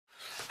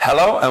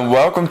Hello and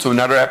welcome to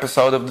another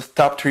episode of the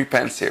Top 3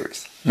 Pen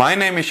series. My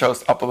name is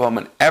host Appelboom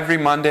and every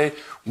Monday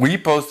we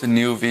post a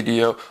new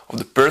video of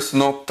the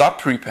personal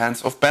top 3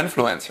 pens of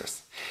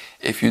penfluencers.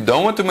 If you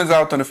don't want to miss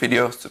out on a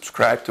video,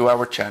 subscribe to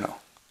our channel.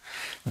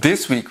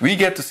 This week we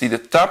get to see the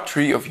top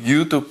 3 of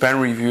YouTube pen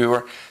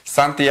reviewer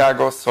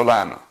Santiago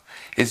Solano.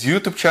 His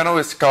YouTube channel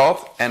is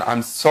called, and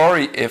I'm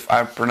sorry if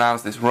I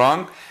pronounced this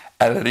wrong,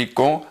 El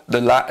Rincón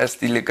de la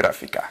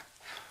Estilográfica.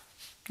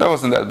 That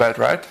wasn't that bad,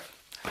 right?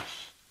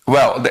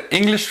 Well, the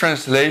English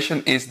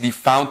translation is the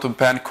Fountain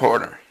Pen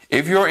Corner.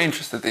 If you're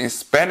interested in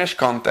Spanish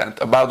content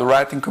about the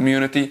writing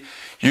community,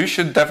 you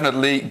should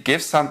definitely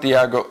give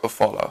Santiago a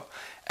follow.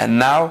 And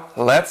now,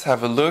 let's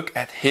have a look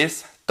at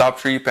his top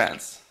 3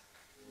 pens.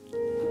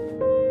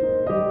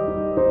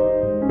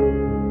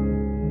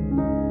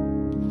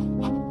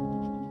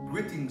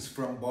 Greetings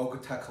from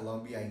Bogota,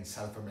 Colombia in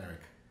South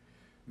America.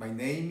 My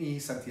name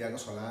is Santiago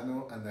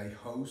Solano and I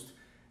host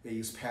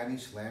a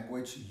Spanish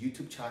language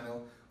YouTube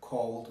channel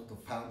called the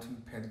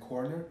Fountain Pen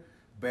Corner,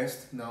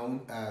 best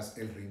known as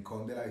El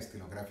Rincón de la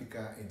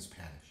Estilográfica in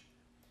Spanish.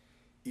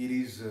 It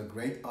is a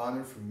great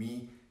honor for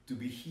me to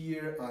be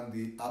here on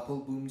the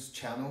Appelboom's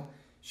channel,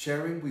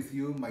 sharing with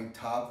you my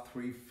top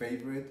 3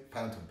 favorite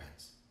fountain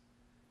pens.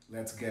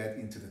 Let's get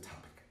into the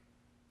topic.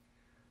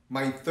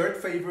 My third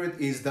favorite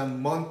is the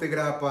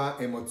Montegrappa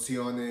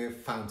Emozione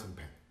fountain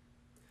pen.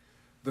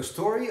 The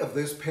story of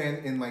this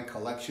pen in my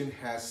collection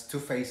has two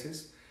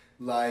faces,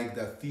 like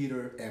the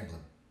theater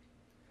emblem.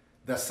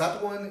 The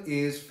sad one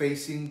is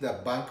facing the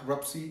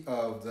bankruptcy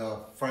of the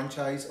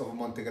franchise of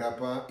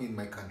Montegrappa in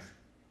my country.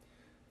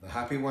 The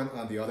happy one,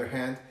 on the other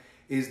hand,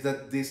 is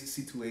that this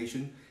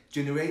situation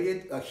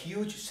generated a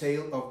huge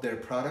sale of their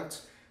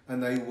products,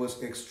 and I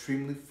was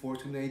extremely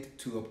fortunate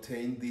to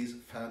obtain this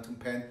fountain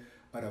pen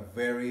at a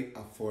very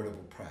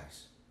affordable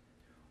price.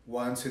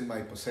 Once in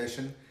my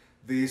possession,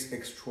 this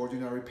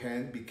extraordinary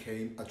pen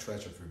became a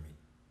treasure for me.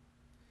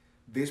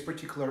 This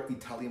particular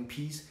Italian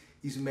piece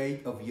is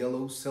made of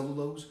yellow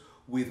cellulose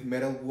with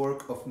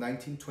metalwork of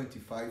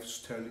 1925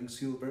 sterling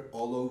silver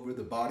all over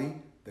the body,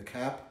 the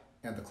cap,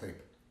 and the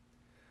clip.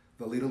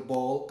 The little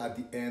ball at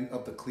the end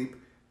of the clip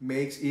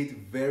makes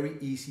it very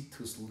easy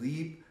to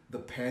slip the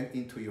pen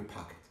into your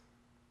pocket.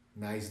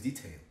 Nice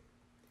detail.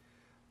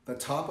 The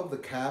top of the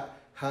cap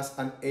has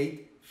an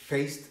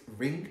 8-faced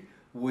ring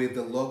with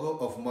the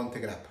logo of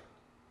Montegrappa.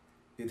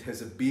 It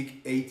has a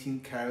big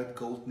 18-karat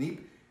gold nib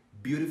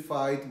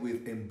beautified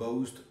with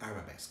embossed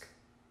arabesque.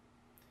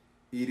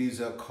 It is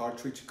a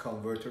cartridge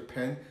converter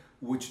pen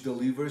which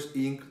delivers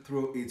ink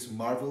through its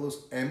marvelous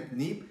M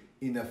nib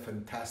in a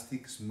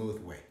fantastic smooth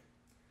way.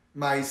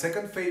 My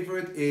second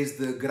favorite is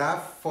the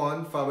Graf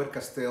von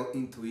Faber-Castell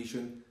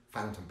Intuition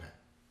fountain pen.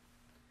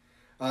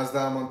 As the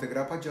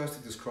Montegrappa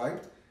just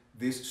described,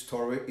 this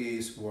story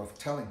is worth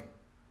telling.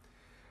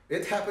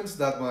 It happens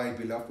that my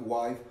beloved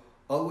wife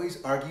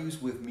always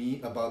argues with me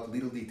about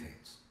little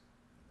details.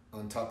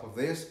 On top of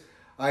this,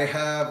 I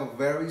have a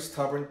very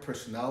stubborn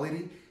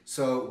personality,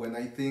 so when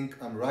I think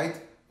I'm right,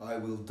 I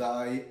will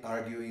die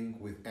arguing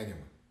with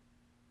anyone.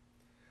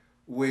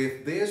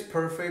 With this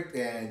perfect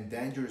and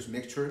dangerous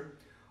mixture,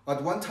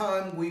 at one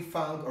time we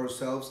found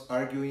ourselves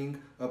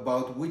arguing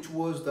about which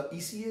was the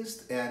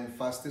easiest and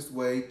fastest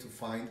way to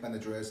find an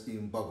address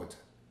in Bogota.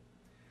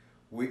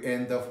 We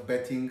end up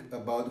betting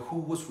about who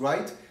was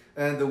right,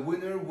 and the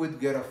winner would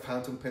get a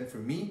fountain pen for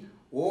me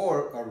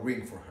or a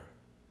ring for her.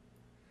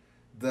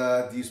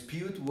 The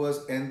dispute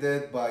was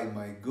ended by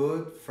my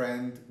good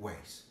friend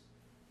Waze.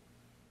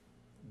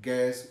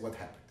 Guess what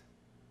happened?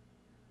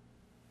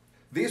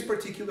 This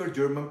particular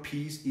German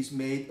piece is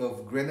made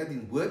of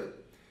grenadine wood,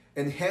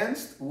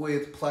 enhanced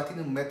with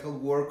platinum metal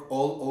work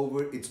all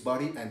over its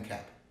body and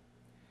cap.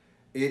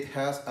 It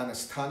has an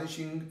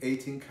astonishing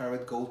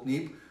 18-karat gold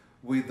nib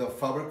with the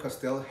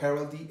Faber-Castell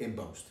heraldry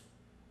embossed.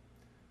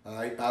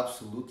 I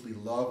absolutely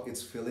love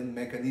its filling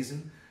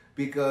mechanism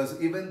because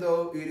even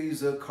though it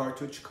is a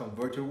cartridge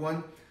converter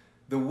one,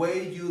 the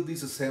way you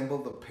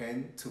disassemble the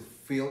pen to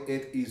fill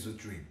it is a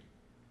dream.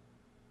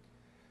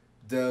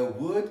 The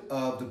wood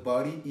of the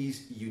body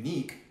is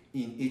unique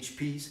in each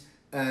piece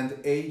and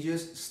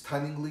ages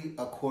stunningly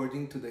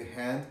according to the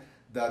hand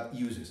that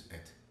uses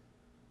it.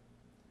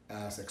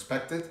 As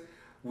expected,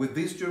 with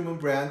this German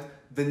brand,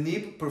 the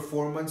nib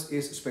performance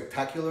is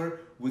spectacular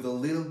with a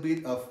little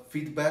bit of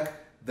feedback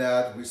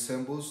that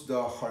resembles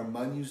the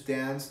harmonious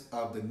dance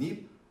of the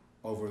nib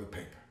over the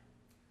paper.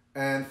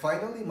 And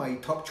finally, my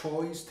top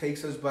choice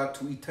takes us back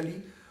to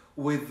Italy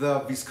with the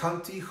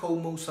Visconti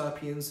Homo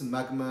Sapiens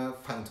Magma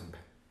fountain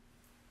pen.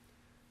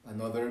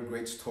 Another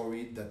great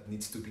story that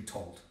needs to be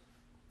told.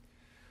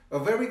 A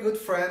very good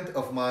friend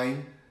of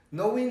mine,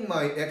 knowing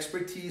my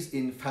expertise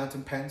in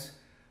fountain pens,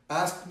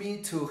 asked me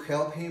to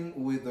help him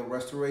with the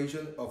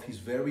restoration of his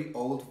very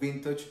old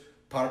vintage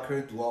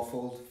Parker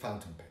dual-fold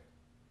fountain pen.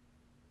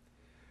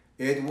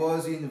 It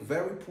was in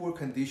very poor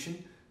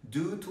condition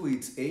due to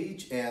its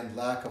age and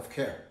lack of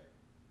care.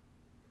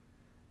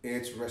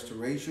 Its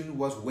restoration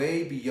was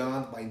way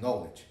beyond my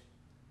knowledge.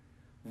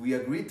 We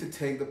agreed to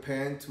take the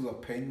pen to a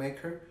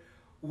paintmaker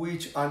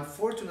which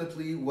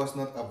unfortunately was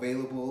not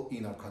available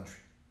in our country.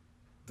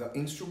 The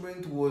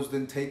instrument was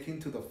then taken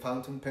to the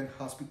Fountain Pen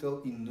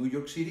Hospital in New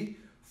York City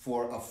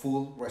for a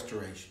full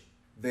restoration.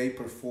 They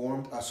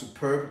performed a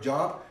superb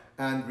job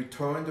and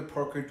returned the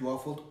Parker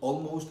Duofold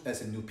almost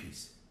as a new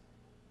piece.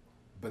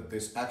 But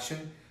this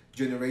action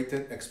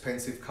generated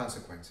expensive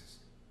consequences.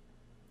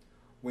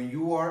 When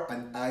you are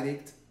an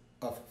addict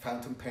of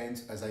fountain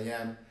pens, as I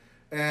am,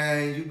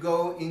 and you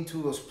go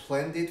into a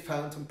splendid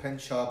fountain pen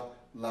shop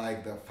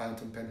like the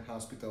Fountain Pen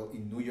Hospital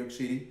in New York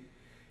City,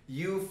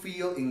 you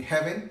feel in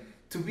heaven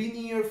to be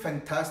near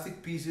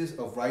fantastic pieces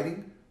of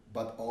writing,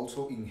 but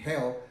also in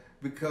hell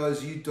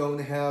because you don't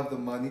have the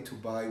money to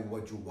buy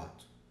what you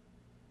want.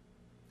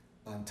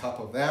 On top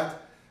of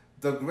that,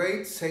 the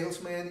great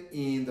salesman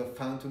in the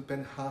Fountain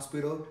Pen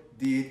Hospital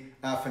did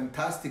a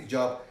fantastic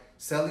job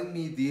selling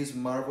me this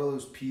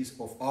marvelous piece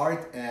of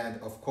art and,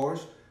 of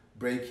course,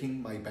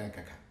 breaking my bank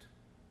account.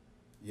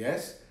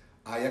 Yes,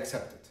 I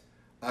accepted.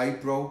 I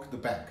broke the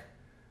bank.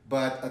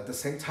 But at the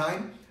same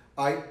time,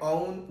 I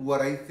own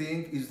what I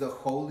think is the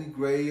holy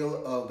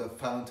grail of the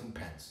fountain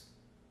pens.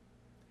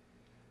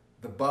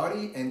 The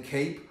body and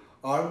cape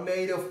are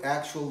made of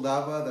actual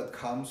lava that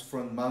comes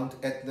from Mount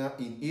Etna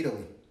in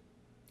Italy.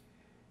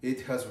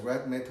 It has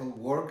red metal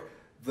work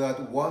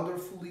that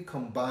wonderfully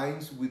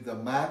combines with the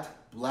matte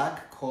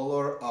black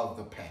color of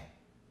the pen.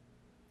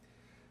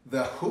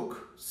 The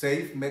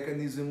hook-safe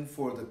mechanism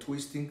for the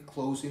twisting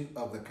closing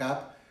of the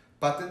cap,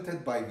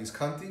 patented by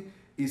Visconti,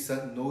 is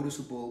a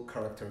noticeable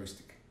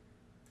characteristic.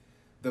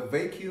 The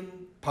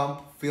vacuum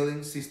pump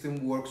filling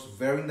system works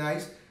very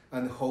nice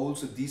and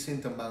holds a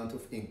decent amount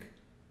of ink.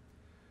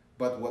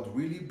 But what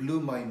really blew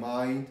my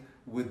mind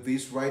with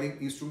this writing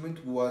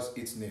instrument was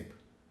its nib.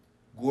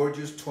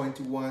 Gorgeous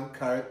 21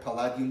 karat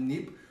palladium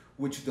nib,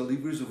 which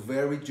delivers a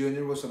very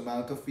generous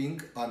amount of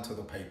ink onto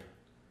the paper.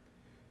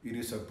 It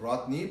is a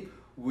broad nib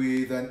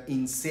with an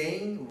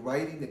insane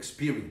writing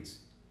experience.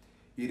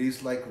 It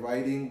is like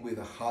writing with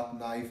a hot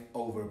knife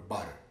over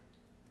butter.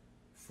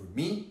 For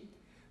me,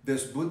 the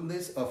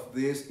smoothness of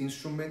this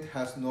instrument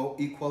has no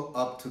equal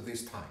up to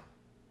this time.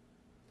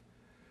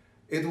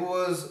 It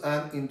was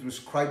an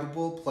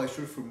indescribable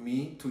pleasure for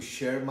me to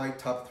share my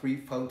top 3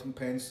 fountain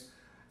pens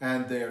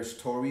and their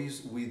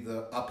stories with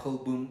the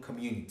Appelboom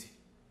community.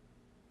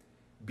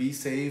 Be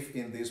safe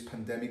in this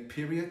pandemic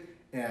period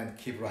and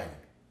keep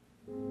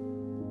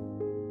writing.